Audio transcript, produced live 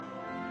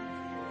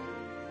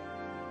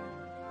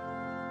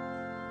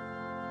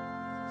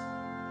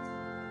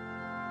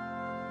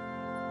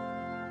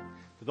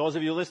To those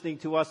of you listening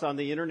to us on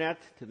the internet,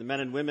 to the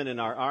men and women in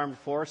our armed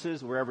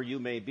forces, wherever you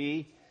may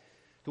be,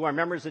 to our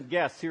members and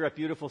guests here at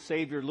Beautiful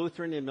Savior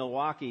Lutheran in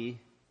Milwaukee,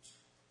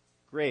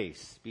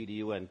 grace be to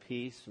you and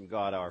peace from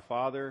God our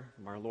Father,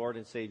 from our Lord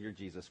and Savior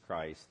Jesus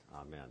Christ.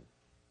 Amen.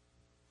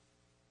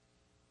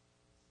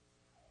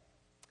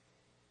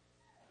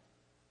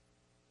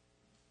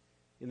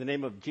 In the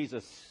name of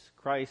Jesus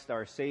Christ,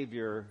 our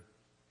Savior,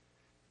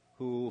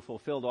 who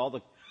fulfilled all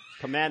the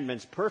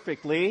commandments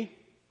perfectly,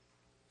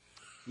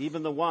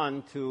 even the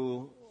one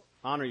to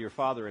honor your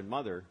father and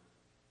mother,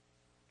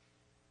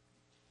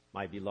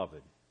 my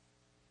beloved.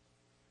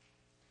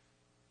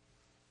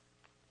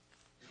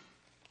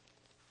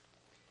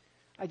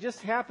 I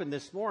just happened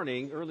this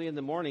morning, early in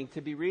the morning,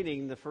 to be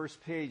reading the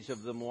first page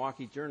of the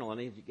Milwaukee Journal.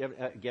 Any of you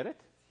get it?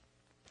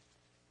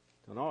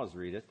 Don't always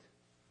read it.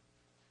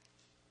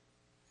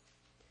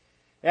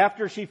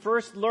 After she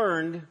first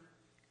learned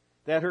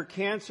that her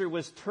cancer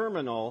was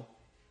terminal,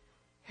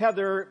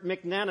 Heather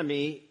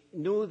McNanamy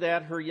knew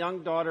that her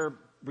young daughter,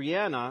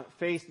 Brianna,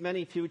 faced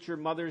many future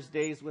Mother's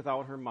Days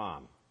without her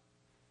mom.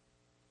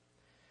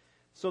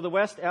 So the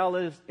West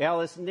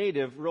Allis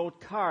native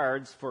wrote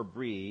cards for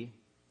Bree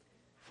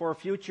for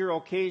future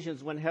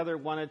occasions when Heather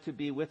wanted to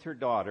be with her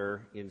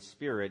daughter in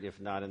spirit, if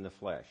not in the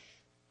flesh.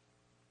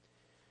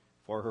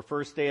 For her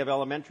first day of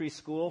elementary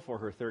school, for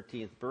her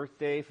 13th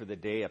birthday, for the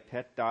day a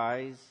pet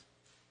dies,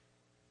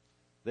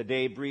 the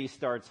day Bree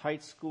starts high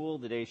school,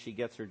 the day she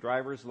gets her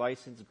driver's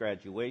license,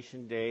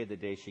 graduation day, the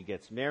day she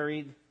gets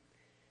married,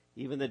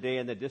 even the day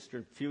in the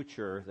distant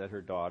future that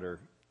her daughter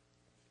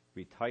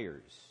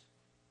retires.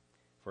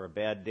 For a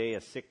bad day,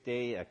 a sick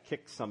day, a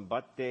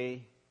kick-some-butt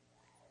day.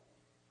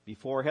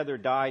 Before Heather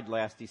died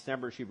last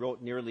December, she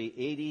wrote nearly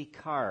 80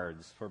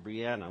 cards for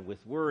Brianna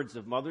with words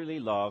of motherly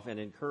love and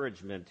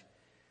encouragement,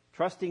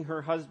 trusting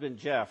her husband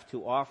Jeff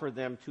to offer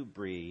them to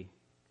Bree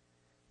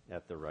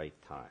at the right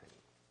time.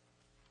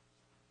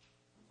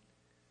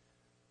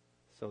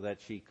 So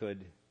that she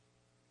could,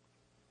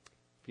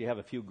 if you have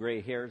a few gray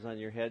hairs on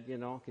your head,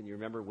 can you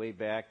remember way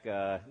back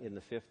in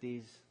the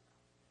 50s?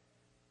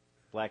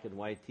 Black and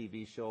white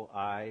TV show,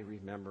 I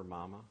Remember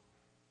Mama.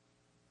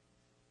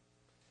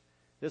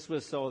 This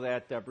was so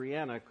that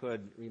Brianna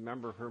could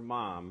remember her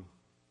mom.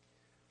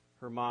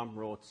 Her mom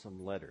wrote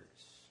some letters.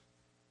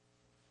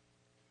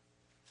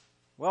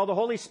 Well, the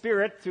Holy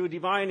Spirit, through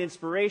divine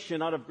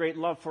inspiration out of great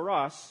love for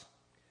us,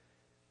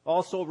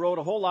 also wrote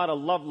a whole lot of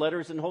love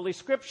letters in Holy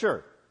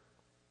Scripture.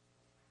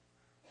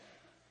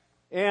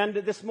 And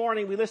this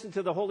morning we listen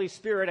to the Holy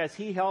Spirit as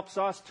He helps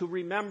us to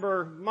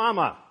remember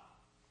Mama,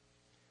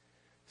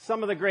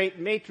 some of the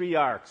great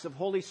matriarchs of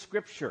Holy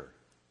Scripture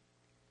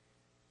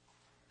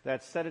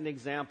that set an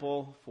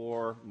example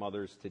for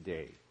mothers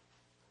today.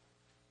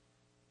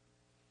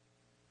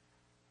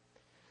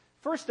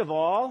 First of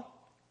all,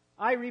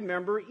 I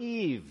remember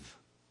Eve,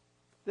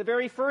 the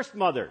very first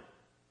mother.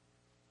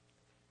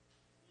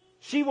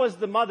 She was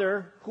the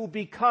mother who,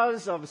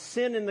 because of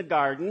sin in the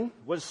garden,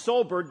 was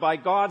sobered by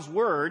God's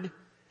word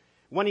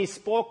when He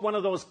spoke one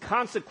of those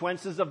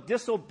consequences of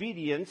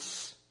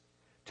disobedience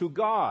to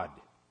God.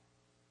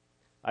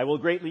 I will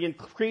greatly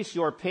increase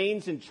your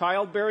pains in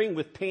childbearing.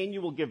 With pain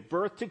you will give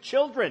birth to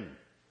children.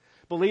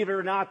 Believe it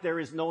or not, there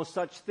is no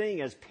such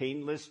thing as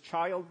painless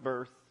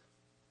childbirth.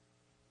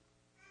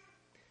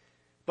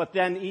 But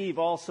then Eve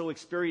also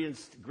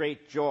experienced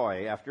great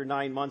joy after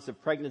 9 months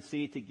of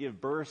pregnancy to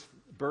give birth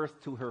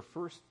to her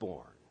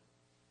firstborn.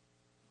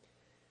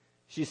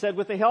 She said,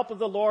 with the help of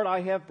the Lord,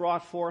 I have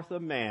brought forth a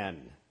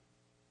man.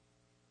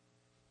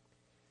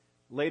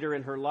 Later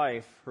in her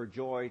life, her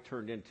joy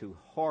turned into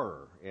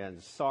horror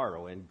and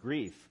sorrow and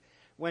grief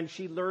when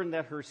she learned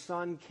that her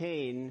son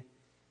Cain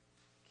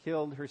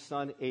killed her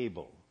son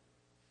Abel.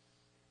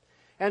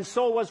 And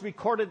so was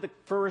recorded the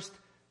first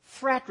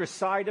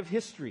fratricide of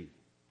history.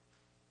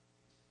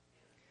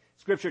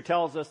 Scripture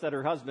tells us that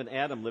her husband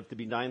Adam lived to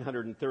be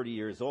 930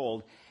 years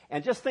old.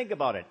 And just think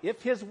about it.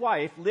 If his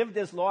wife lived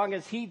as long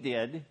as he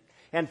did,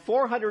 and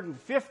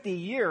 450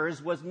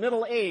 years was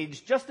middle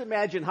age, just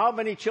imagine how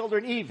many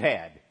children Eve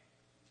had.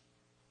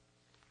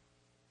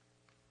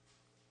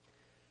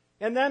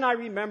 And then I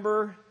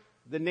remember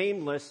the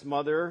nameless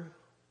mother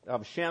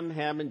of Shem,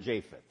 Ham, and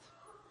Japheth.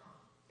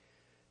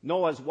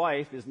 Noah's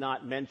wife is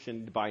not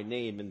mentioned by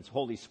name in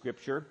Holy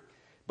Scripture,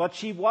 but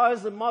she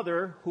was a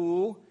mother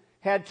who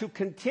had to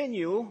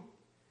continue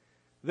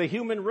the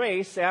human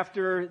race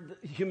after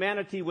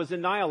humanity was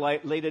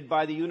annihilated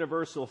by the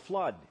universal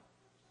flood.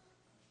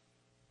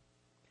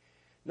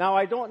 Now,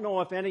 I don't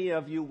know if any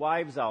of you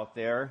wives out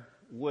there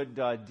would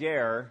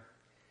dare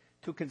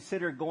to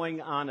consider going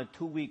on a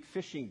 2-week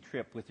fishing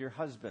trip with your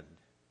husband,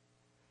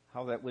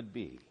 how that would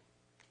be.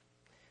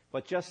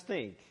 But just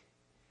think,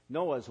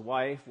 Noah's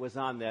wife was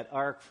on that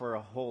ark for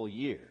a whole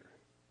year.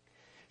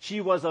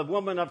 She was a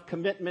woman of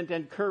commitment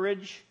and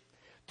courage,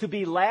 to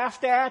be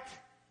laughed at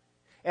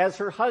as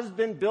her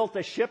husband built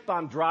a ship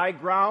on dry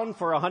ground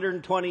for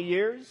 120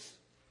 years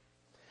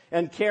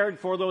and cared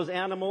for those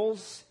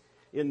animals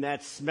in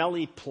that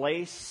smelly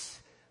place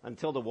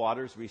until the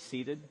waters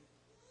receded.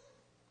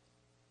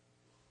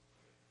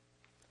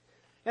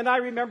 And I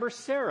remember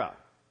Sarah,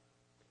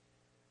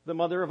 the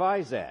mother of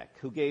Isaac,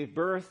 who gave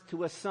birth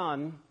to a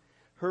son,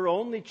 her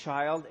only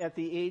child, at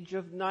the age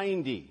of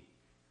 90.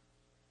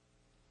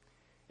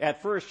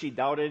 At first she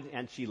doubted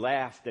and she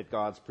laughed at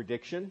God's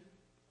prediction.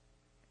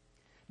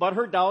 But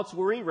her doubts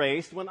were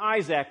erased when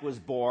Isaac was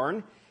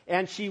born,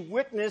 and she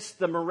witnessed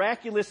the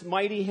miraculous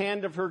mighty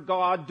hand of her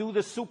God do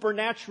the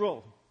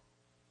supernatural.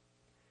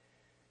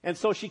 And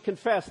so she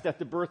confessed at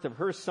the birth of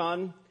her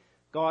son,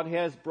 God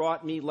has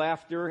brought me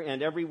laughter,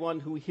 and everyone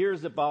who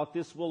hears about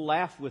this will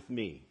laugh with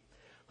me.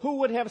 Who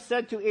would have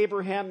said to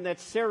Abraham that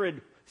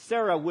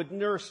Sarah would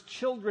nurse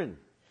children?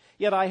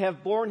 Yet I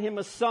have borne him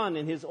a son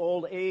in his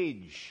old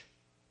age.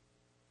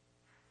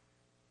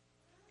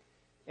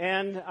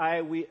 And I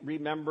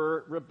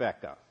remember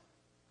Rebekah,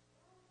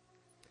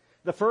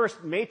 the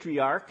first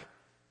matriarch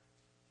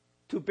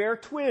to bear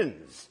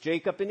twins,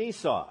 Jacob and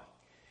Esau.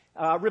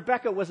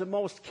 Rebekah was a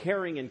most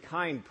caring and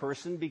kind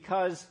person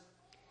because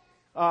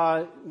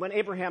when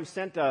Abraham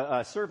sent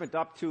a servant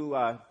up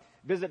to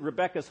visit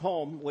Rebekah's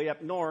home way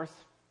up north,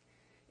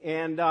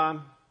 and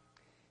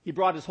he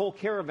brought his whole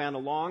caravan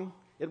along,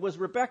 it was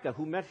Rebekah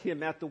who met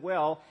him at the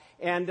well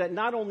and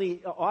not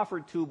only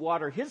offered to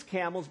water his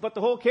camels, but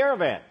the whole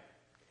caravan.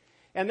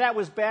 And that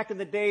was back in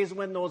the days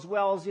when those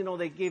wells,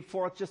 they gave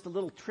forth just a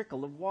little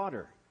trickle of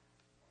water.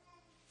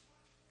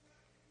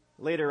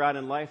 Later on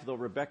in life, though,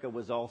 Rebekah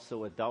was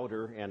also a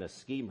doubter and a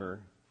schemer.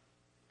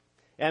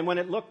 And when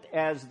it looked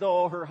as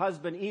though her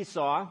husband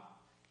Esau,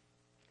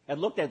 it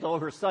looked as though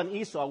her son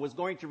Esau was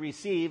going to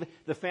receive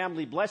the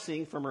family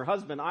blessing from her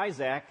husband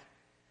Isaac,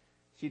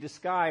 she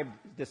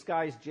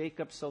disguised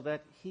Jacob so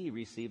that he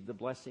received the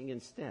blessing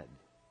instead.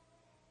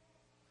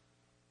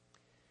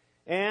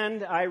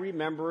 And I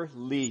remember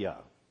Leah,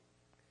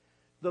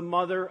 the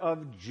mother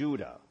of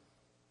Judah.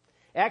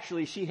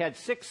 Actually, she had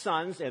 6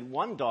 sons and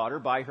 1 daughter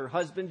by her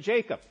husband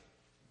Jacob.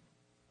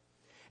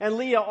 And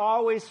Leah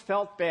always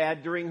felt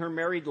bad during her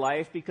married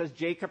life because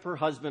Jacob, her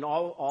husband,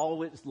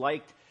 always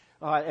liked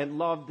and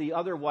loved the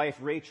other wife,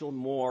 Rachel,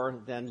 more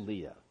than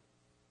Leah.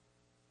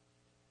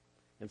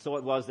 And so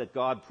it was that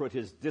God put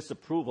his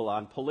disapproval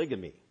on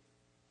polygamy.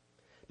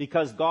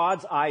 Because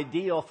God's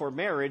ideal for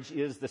marriage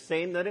is the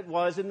same that it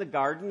was in the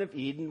Garden of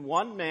Eden,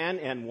 1 man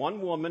and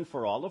 1 woman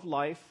for all of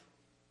life.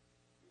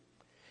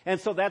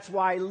 And so that's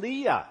why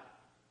Leah,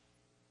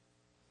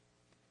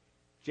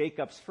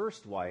 Jacob's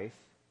first wife,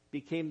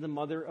 became the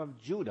mother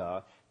of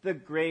Judah, the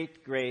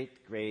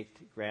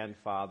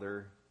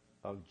great-great-great-grandfather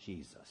of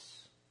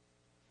Jesus.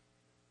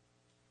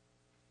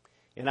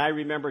 And I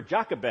remember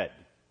Jochebed,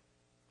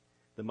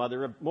 the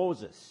mother of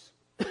Moses.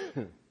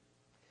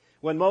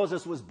 When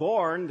Moses was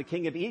born, the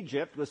king of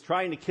Egypt was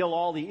trying to kill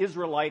all the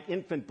Israelite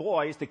infant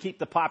boys to keep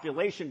the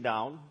population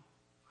down.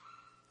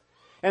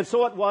 And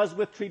so it was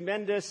with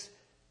tremendous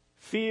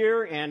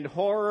fear and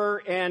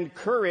horror and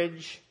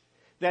courage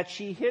that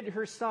she hid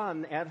her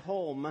son at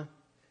home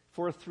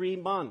for 3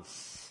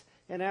 months.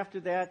 And after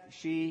that,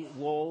 she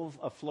wove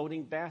a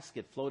floating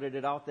basket, floated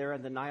it out there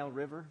in the Nile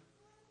River,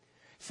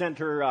 sent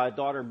her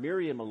daughter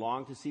Miriam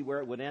along to see where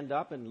it would end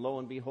up, and lo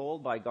and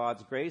behold, by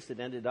God's grace, it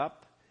ended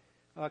up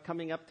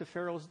coming up to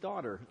Pharaoh's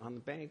daughter on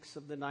the banks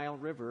of the Nile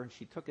River.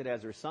 She took it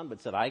as her son,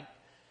 but said, I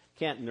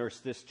can't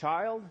nurse this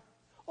child.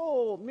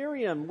 Oh,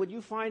 Miriam, would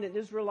you find an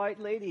Israelite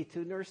lady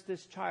to nurse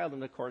this child?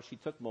 And of course, she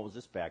took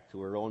Moses back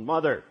to her own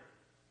mother,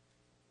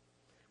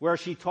 where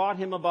she taught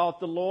him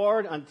about the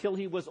Lord until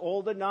he was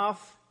old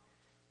enough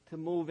to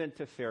move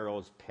into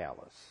Pharaoh's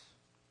palace.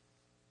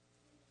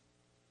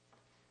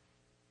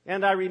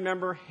 And I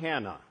remember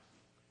Hannah,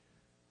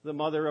 the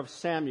mother of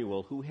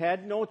Samuel, who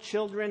had no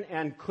children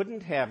and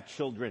couldn't have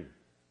children.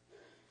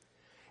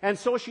 And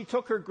so she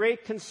took her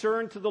great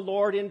concern to the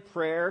Lord in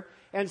prayer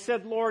and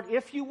said, Lord,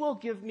 if you will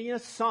give me a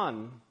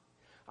son,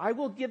 I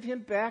will give him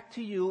back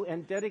to you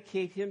and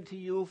dedicate him to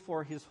you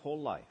for his whole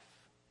life.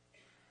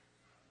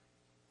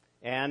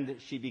 And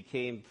she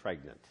became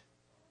pregnant.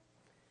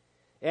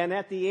 And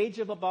at the age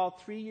of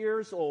about 3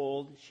 years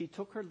old, she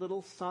took her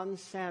little son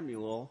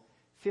Samuel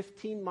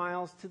 15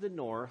 miles to the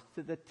north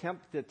to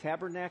the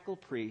tabernacle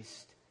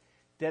priest,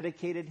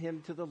 dedicated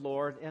him to the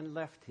Lord, and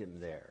left him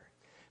there.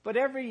 But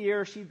every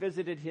year she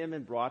visited him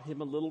and brought him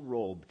a little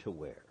robe to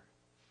wear.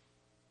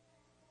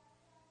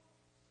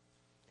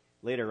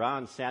 Later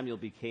on, Samuel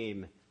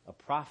became a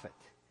prophet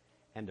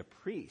and a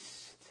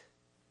priest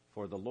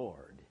for the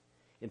Lord.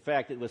 In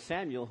fact, it was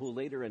Samuel who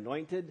later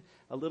anointed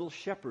a little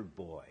shepherd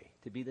boy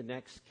to be the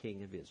next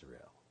king of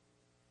Israel.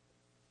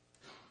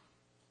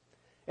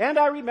 And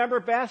I remember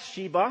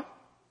Bathsheba,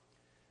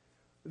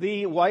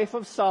 the wife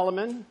of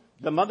Solomon,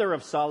 the mother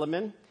of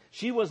Solomon.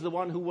 She was the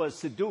one who was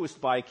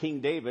seduced by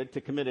King David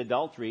to commit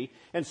adultery,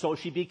 and so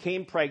she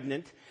became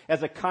pregnant.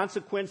 As a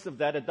consequence of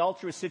that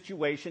adulterous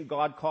situation,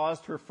 God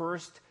caused her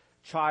first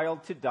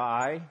child to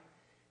die,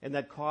 and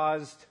that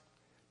caused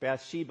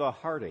Bathsheba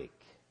heartache.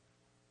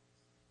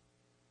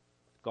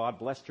 God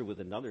blessed her with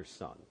another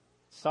son,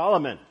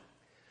 Solomon,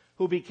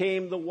 who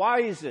became the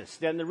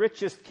wisest and the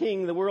richest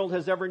king the world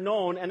has ever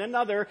known, and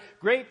another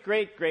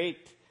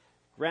great-great-great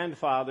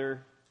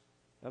grandfather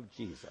of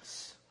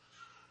Jesus.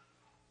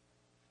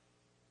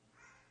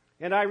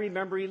 And I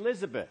remember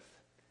Elizabeth,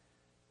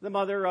 the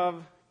mother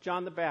of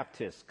John the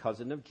Baptist,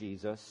 cousin of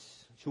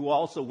Jesus, who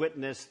also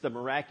witnessed the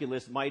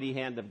miraculous mighty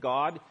hand of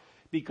God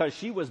because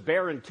she was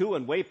barren too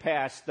and way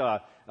past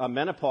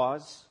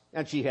menopause.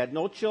 And she had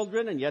no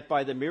children, and yet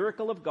by the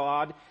miracle of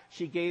God,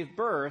 she gave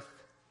birth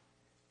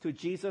to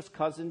Jesus'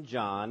 cousin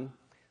John,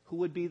 who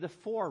would be the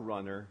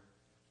forerunner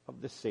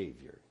of the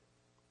Savior.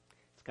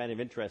 It's kind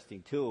of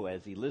interesting, too,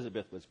 as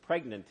Elizabeth was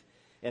pregnant,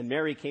 and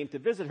Mary came to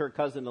visit her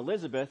cousin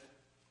Elizabeth.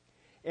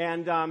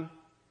 And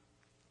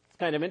it's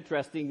kind of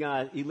interesting,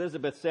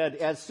 Elizabeth said,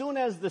 "As soon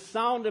as the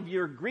sound of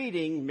your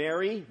greeting,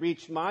 Mary,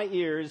 reached my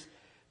ears,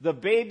 the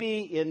baby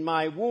in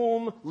my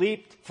womb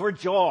leaped for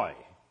joy."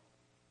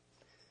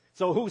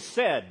 So who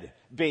said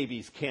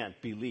babies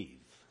can't believe?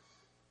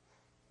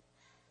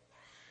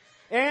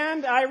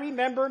 And I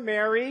remember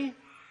Mary,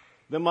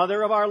 the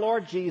mother of our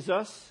Lord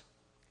Jesus.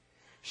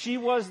 She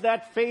was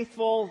that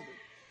faithful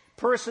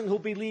person who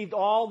believed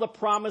all the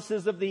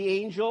promises of the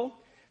angel.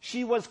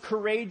 She was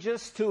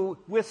courageous to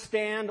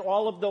withstand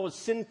all of those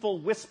sinful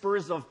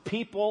whispers of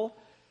people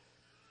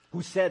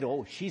who said,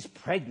 "Oh, she's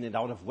pregnant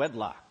out of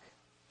wedlock."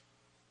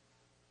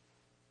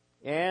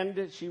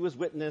 And she was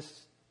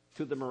witness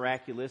to the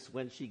miraculous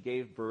when she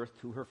gave birth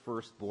to her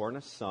firstborn,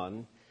 a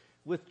son,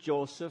 with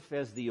Joseph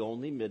as the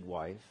only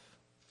midwife.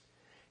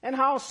 And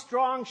how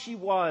strong she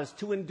was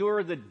to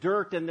endure the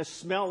dirt and the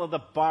smell of the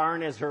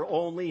barn as her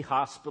only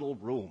hospital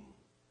room.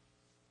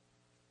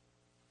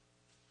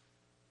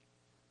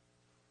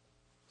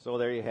 So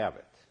there you have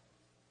it.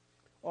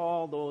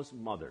 All those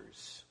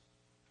mothers.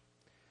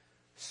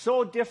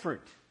 So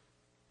different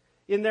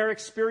in their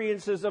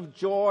experiences of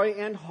joy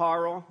and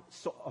horror,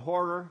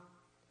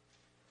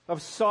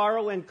 of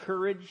sorrow and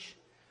courage,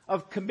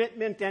 of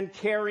commitment and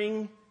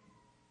caring,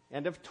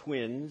 and of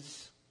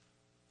twins.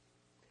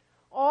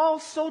 All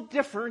so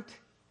different,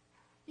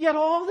 yet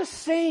all the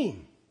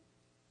same.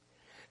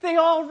 They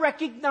all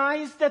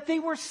recognized that they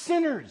were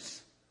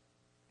sinners.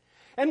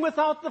 And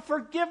without the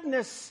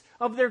forgiveness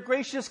of their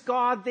gracious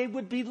God, they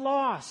would be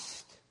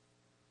lost.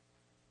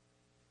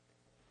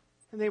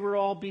 And they were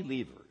all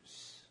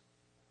believers.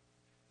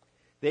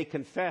 They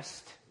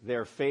confessed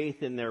their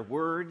faith in their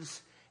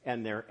words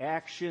and their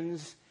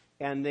actions,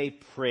 and they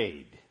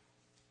prayed.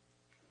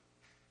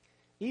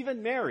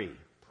 Even Mary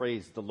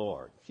praised the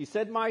Lord. She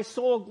said, "My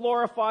soul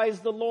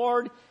glorifies the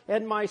Lord,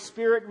 and my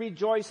spirit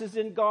rejoices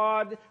in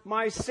God,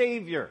 my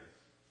Savior."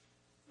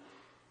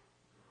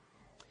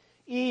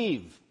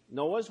 Eve,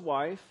 Noah's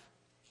wife,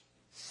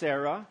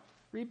 Sarah,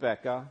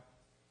 Rebecca,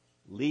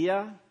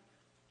 Leah,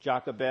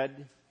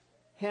 Jochebed,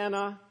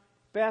 Hannah,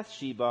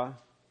 Bathsheba,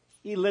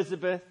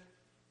 Elizabeth,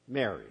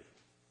 Mary.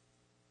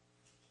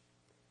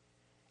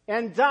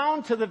 And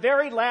down to the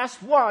very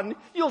last one,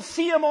 you'll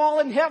see them all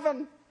in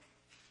heaven.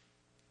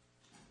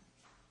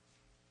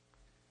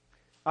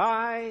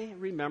 I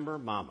remember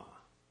Mama.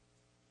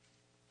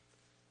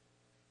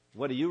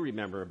 What do you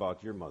remember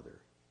about your mother?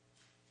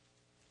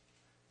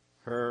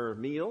 Her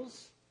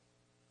meals,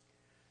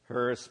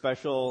 her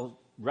special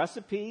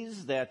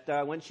recipes that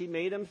when she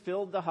made them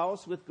filled the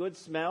house with good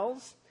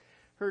smells,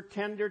 her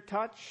tender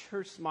touch,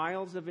 her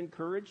smiles of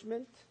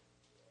encouragement.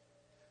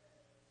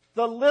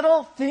 The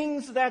little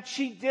things that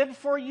she did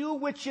for you,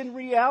 which in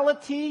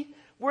reality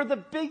were the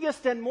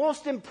biggest and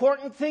most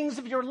important things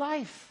of your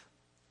life.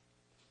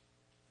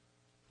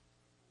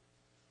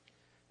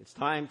 It's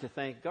time to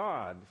thank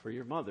God for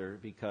your mother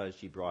because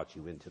she brought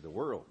you into the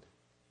world.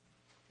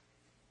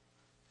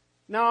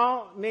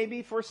 Now,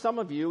 maybe for some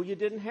of you, you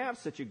didn't have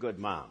such a good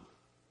mom.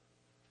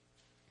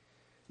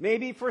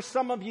 Maybe for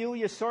some of you,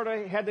 you sort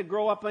of had to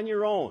grow up on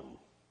your own.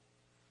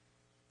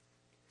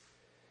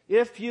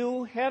 If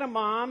you had a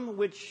mom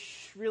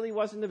which really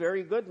wasn't a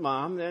very good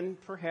mom, then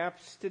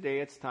perhaps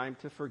today it's time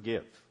to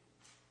forgive.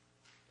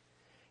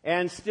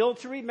 And still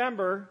to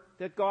remember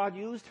that God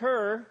used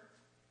her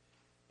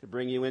to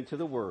bring you into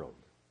the world.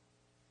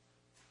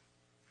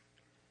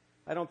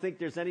 I don't think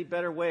there's any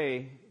better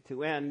way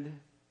to end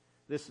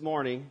this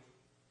morning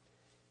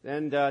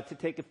than to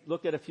take a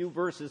look at a few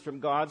verses from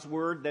God's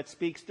Word that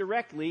speaks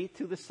directly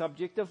to the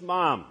subject of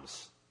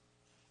moms.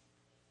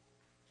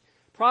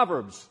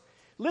 Proverbs,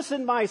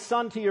 "Listen, my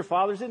son, to your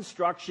father's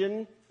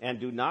instruction, and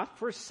do not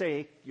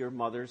forsake your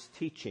mother's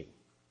teaching."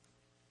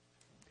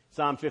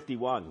 Psalm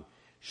 51,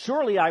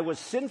 "Surely I was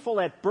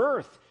sinful at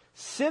birth,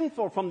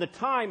 sinful from the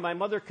time my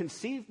mother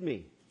conceived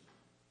me."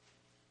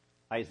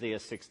 Isaiah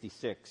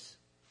 66,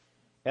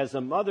 "As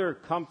a mother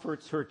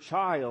comforts her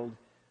child,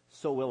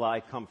 so will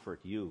I comfort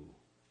you."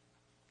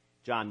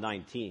 John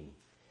 19,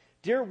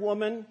 "Dear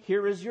woman,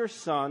 here is your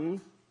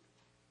son,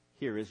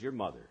 here is your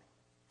mother."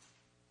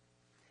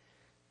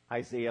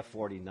 Isaiah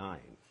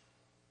 49,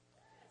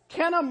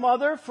 "Can a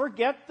mother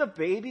forget the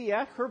baby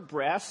at her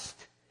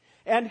breast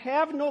and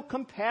have no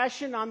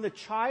compassion on the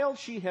child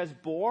she has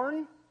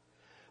borne?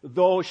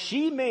 Though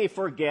she may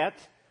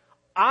forget,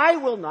 I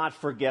will not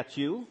forget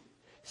you.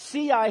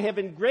 See, I have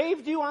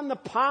engraved you on the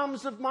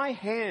palms of my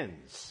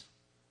hands."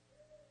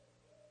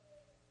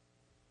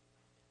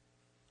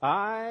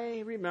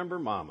 I remember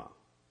Mama.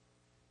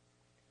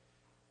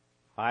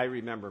 I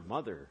remember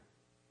Mother,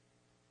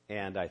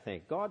 and I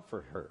thank God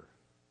for her.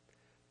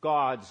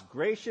 God's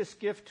gracious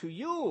gift to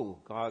you,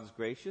 God's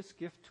gracious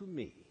gift to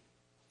me.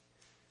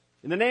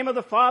 In the name of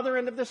the Father,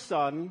 and of the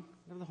Son,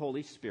 and of the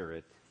Holy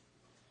Spirit.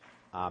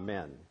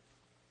 Amen.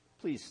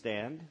 Please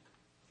stand.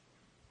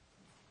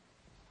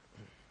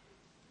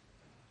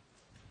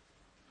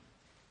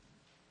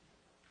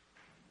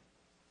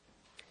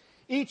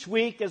 Each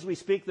week, as we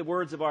speak the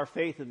words of our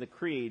faith in the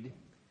Creed,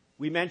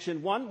 we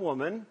mention one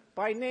woman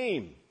by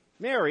name,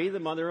 Mary, the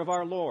mother of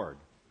our Lord.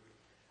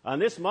 On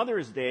this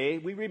Mother's Day,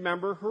 we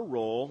remember her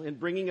role in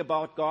bringing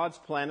about God's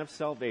plan of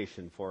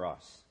salvation for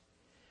us.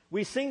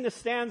 We sing the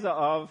stanza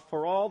of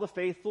 "For All the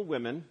Faithful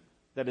Women,"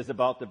 that is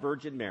about the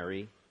Virgin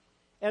Mary,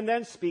 and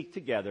then speak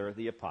together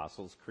the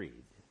Apostles'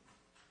 Creed.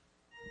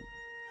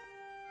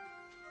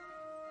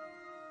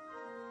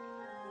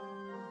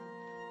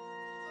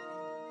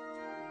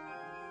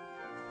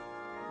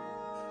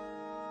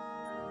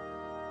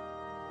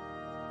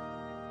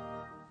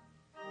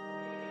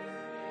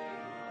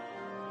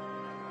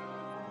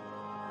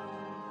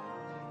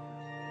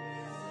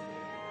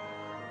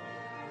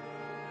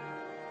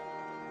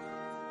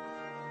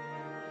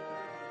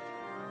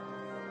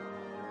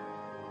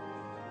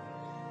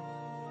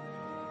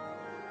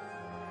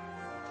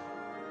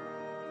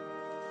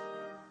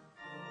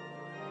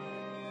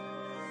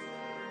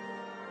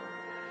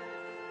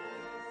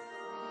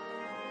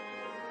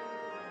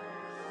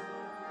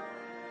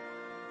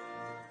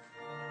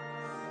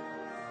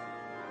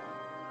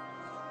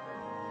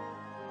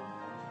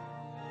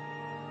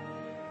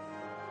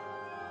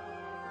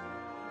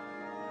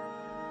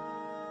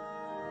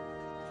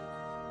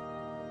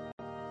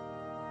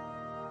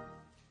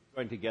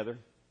 Join together.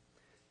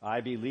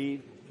 I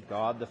believe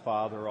God the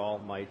Father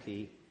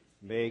Almighty,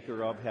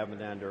 maker of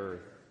heaven and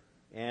earth,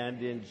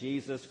 and in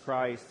Jesus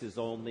Christ, his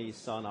only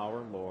Son, our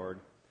Lord,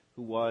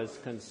 who was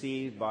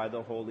conceived by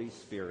the Holy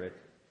Spirit,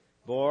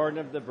 born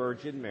of the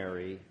Virgin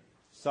Mary,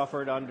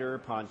 suffered under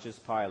Pontius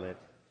Pilate,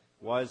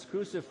 was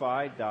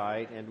crucified,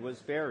 died, and was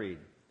buried.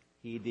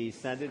 He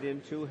descended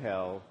into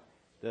hell.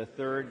 The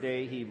third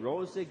day he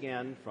rose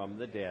again from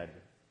the dead.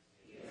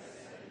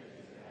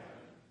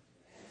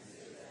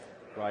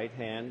 Right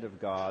hand of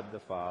God the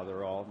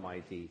Father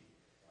Almighty.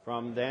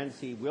 From thence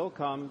he will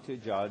come to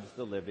judge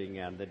the living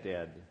and the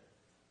dead.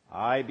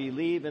 I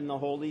believe in the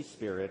Holy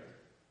Spirit,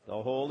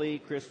 the holy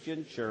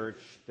Christian church,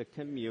 the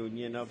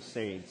communion of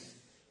saints,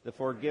 the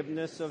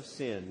forgiveness of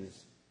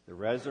sins, the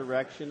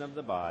resurrection of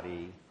the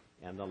body,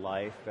 and the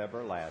life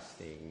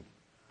everlasting.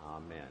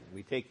 Amen.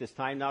 We take this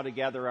time now to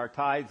gather our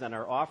tithes and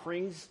our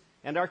offerings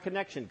and our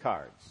connection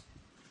cards.